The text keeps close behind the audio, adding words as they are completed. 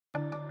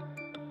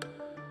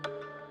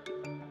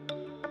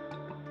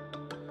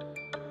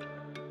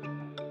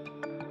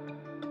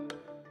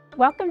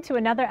Welcome to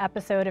another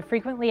episode of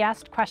Frequently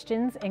Asked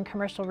Questions in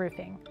Commercial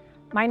Roofing.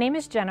 My name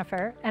is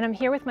Jennifer, and I'm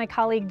here with my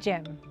colleague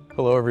Jim.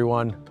 Hello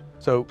everyone.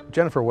 So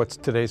Jennifer, what's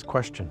today's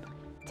question?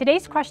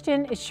 Today's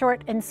question is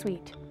short and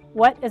sweet.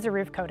 What is a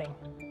roof coating?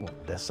 Well,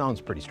 that sounds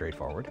pretty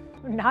straightforward.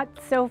 Not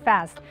so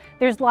fast.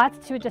 There's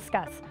lots to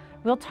discuss.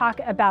 We'll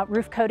talk about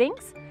roof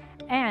coatings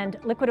and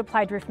liquid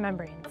applied roof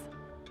membranes.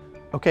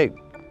 Okay,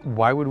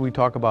 why would we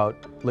talk about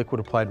liquid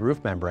applied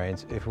roof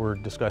membranes if we're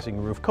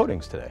discussing roof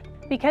coatings today?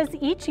 Because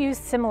each use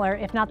similar,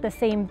 if not the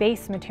same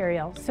base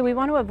material, so we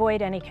want to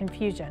avoid any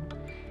confusion.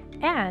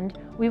 And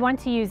we want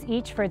to use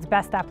each for its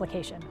best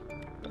application.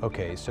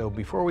 Okay, so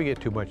before we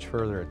get too much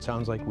further, it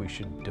sounds like we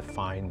should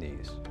define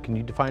these. Can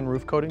you define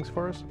roof coatings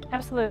for us?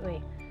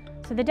 Absolutely.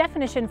 So the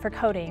definition for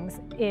coatings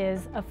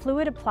is a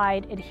fluid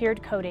applied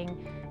adhered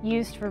coating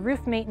used for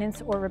roof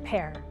maintenance or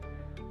repair,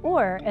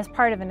 or as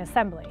part of an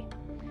assembly.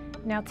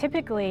 Now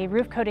typically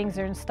roof coatings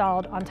are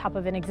installed on top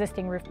of an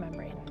existing roof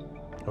membrane.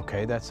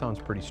 Okay, that sounds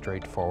pretty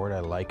straightforward. I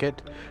like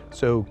it.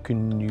 So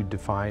can you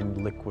define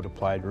liquid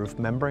applied roof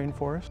membrane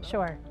for us?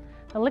 Sure.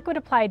 A liquid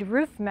applied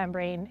roof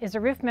membrane is a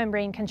roof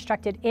membrane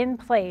constructed in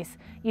place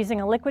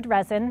using a liquid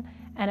resin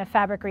and a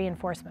fabric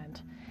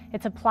reinforcement.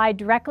 It's applied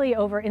directly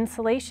over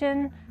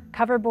insulation,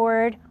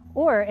 coverboard,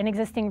 or an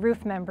existing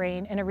roof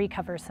membrane in a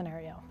recover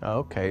scenario.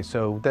 Okay,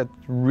 so that's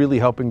really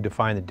helping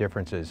define the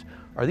differences.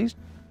 Are these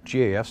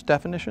GAF's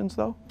definitions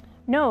though?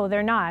 No,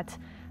 they're not.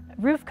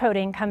 Roof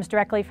coating comes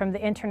directly from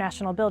the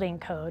International Building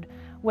Code,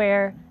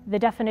 where the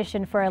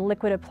definition for a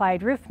liquid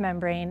applied roof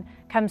membrane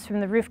comes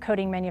from the Roof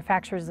Coating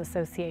Manufacturers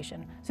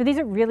Association. So these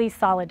are really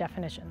solid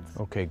definitions.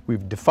 Okay,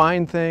 we've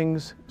defined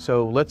things,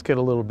 so let's get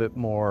a little bit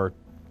more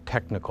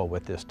technical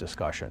with this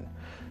discussion.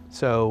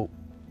 So,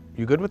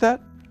 you good with that?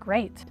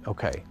 Great.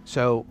 Okay,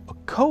 so a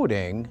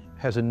coating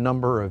has a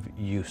number of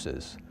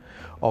uses.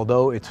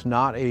 Although it's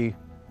not a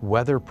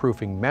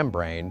weatherproofing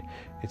membrane,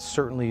 it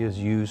certainly is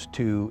used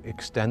to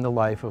extend the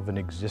life of an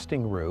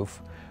existing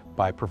roof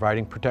by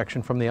providing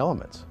protection from the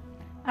elements.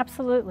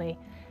 Absolutely.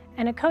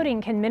 And a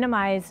coating can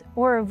minimize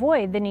or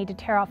avoid the need to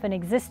tear off an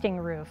existing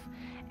roof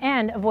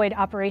and avoid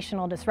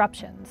operational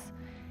disruptions.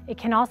 It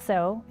can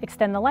also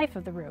extend the life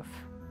of the roof.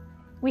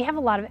 We have a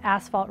lot of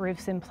asphalt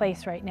roofs in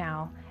place right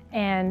now,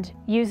 and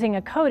using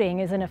a coating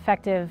is an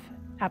effective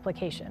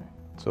application.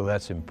 So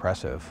that's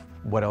impressive.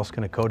 What else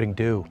can a coating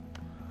do?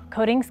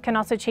 Coatings can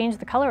also change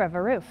the color of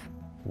a roof.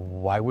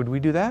 Why would we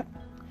do that?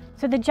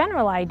 So the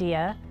general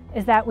idea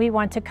is that we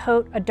want to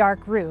coat a dark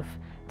roof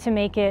to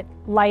make it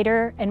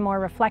lighter and more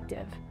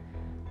reflective.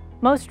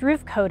 Most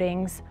roof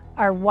coatings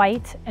are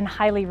white and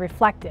highly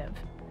reflective.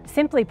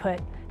 Simply put,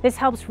 this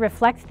helps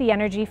reflect the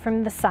energy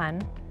from the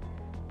sun,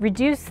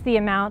 reduce the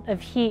amount of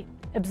heat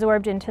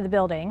absorbed into the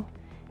building,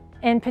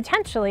 and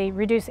potentially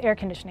reduce air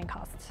conditioning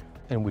costs.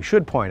 And we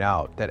should point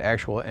out that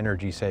actual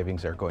energy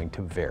savings are going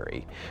to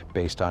vary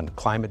based on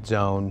climate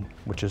zone,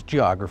 which is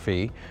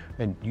geography,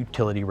 and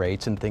utility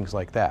rates and things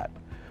like that.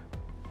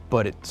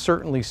 But it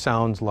certainly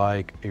sounds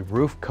like a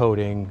roof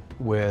coating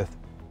with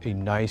a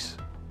nice,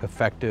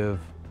 effective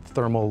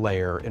thermal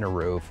layer in a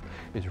roof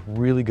is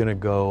really going to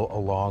go a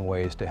long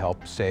ways to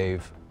help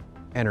save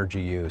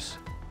energy use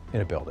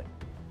in a building.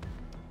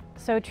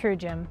 So true,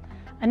 Jim.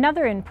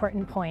 Another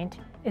important point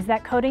is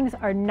that coatings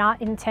are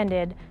not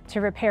intended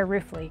to repair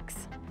roof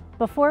leaks.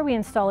 Before we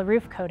install a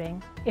roof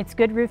coating, it's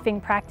good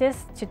roofing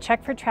practice to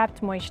check for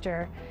trapped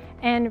moisture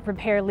and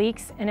repair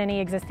leaks and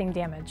any existing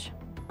damage.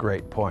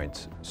 Great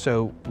points.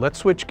 So let's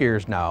switch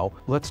gears now.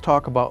 Let's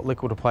talk about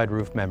liquid applied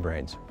roof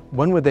membranes.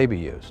 When would they be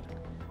used?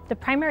 The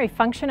primary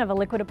function of a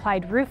liquid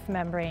applied roof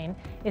membrane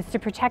is to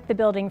protect the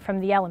building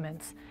from the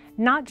elements,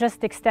 not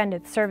just extend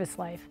its service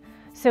life.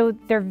 So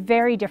they're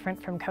very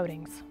different from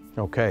coatings.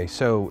 Okay,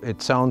 so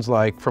it sounds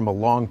like from a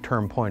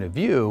long-term point of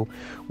view,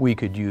 we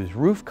could use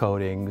roof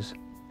coatings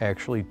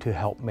actually to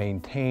help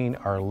maintain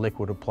our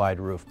liquid applied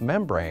roof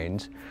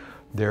membranes.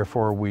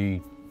 Therefore,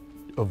 we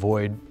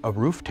avoid a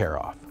roof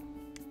tear-off.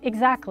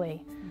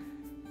 Exactly.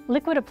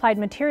 Liquid applied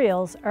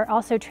materials are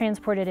also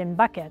transported in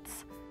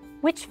buckets,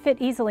 which fit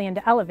easily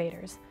into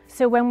elevators.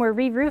 So when we're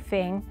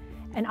re-roofing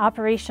an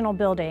operational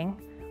building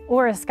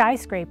or a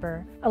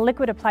skyscraper, a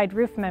liquid applied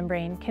roof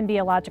membrane can be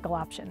a logical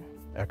option.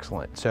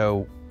 Excellent.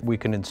 So we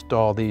can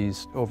install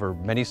these over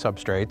many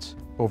substrates,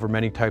 over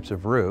many types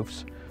of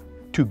roofs.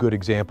 Two good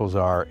examples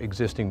are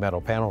existing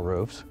metal panel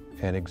roofs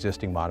and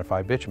existing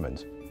modified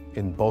bitumens.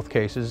 In both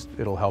cases,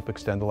 it'll help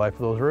extend the life of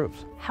those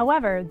roofs.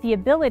 However, the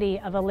ability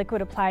of a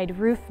liquid applied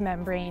roof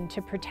membrane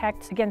to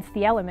protect against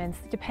the elements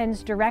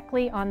depends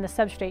directly on the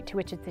substrate to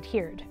which it's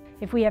adhered.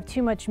 If we have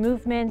too much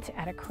movement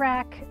at a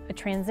crack, a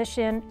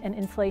transition, an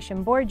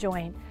insulation board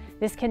joint,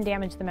 this can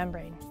damage the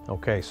membrane.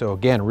 Okay, so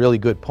again, really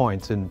good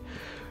points. And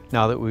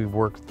now that we've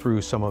worked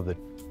through some of the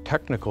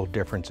technical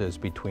differences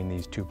between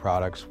these two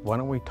products, why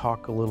don't we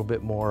talk a little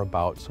bit more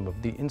about some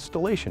of the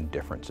installation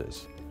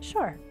differences?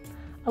 Sure.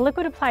 A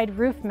liquid applied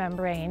roof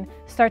membrane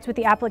starts with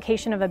the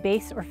application of a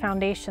base or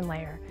foundation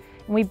layer,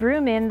 and we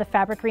broom in the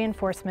fabric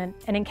reinforcement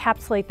and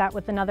encapsulate that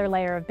with another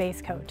layer of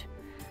base coat.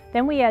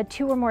 Then we add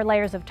 2 or more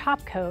layers of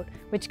top coat,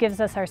 which gives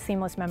us our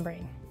seamless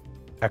membrane.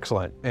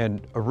 Excellent.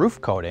 And a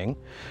roof coating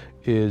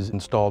is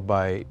installed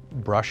by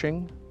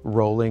brushing,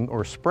 rolling,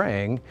 or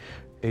spraying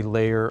a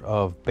layer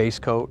of base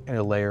coat and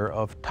a layer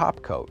of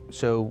top coat.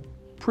 So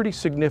pretty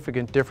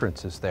significant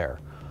differences there.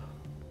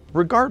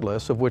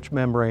 Regardless of which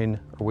membrane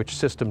or which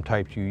system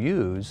type you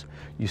use,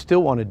 you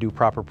still want to do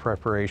proper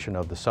preparation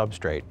of the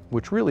substrate,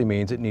 which really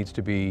means it needs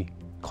to be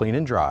clean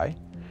and dry.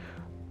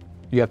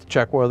 You have to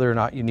check whether or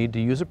not you need to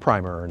use a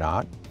primer or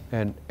not.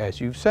 And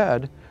as you've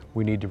said,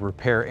 we need to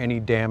repair any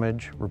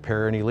damage,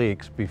 repair any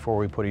leaks before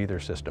we put either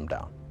system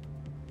down.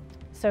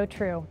 So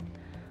true.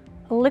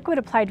 A liquid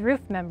applied roof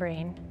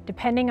membrane,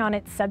 depending on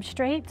its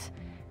substrate,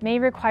 may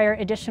require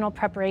additional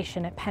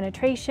preparation at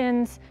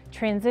penetrations,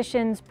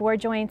 transitions, board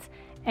joints,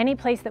 any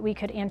place that we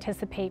could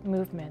anticipate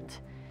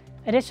movement.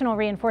 Additional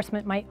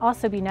reinforcement might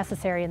also be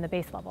necessary in the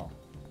base level.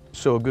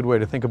 So a good way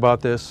to think about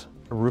this,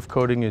 a roof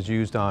coating is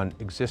used on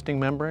existing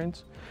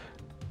membranes.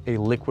 A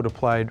liquid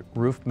applied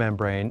roof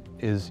membrane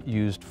is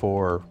used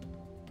for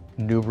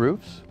new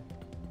roofs,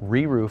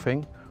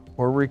 re-roofing,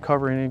 or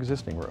recovering an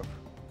existing roof.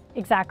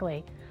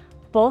 Exactly.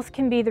 Both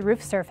can be the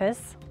roof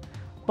surface,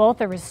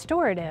 both are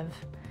restorative,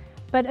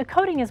 but a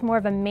coating is more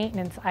of a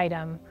maintenance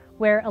item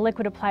where a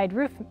liquid applied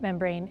roof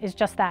membrane is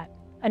just that,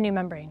 a new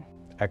membrane.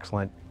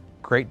 Excellent.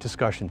 Great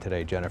discussion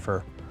today,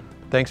 Jennifer.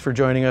 Thanks for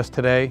joining us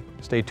today.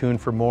 Stay tuned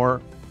for more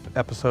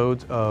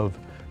episodes of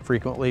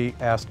Frequently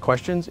Asked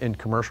Questions in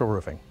Commercial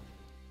Roofing.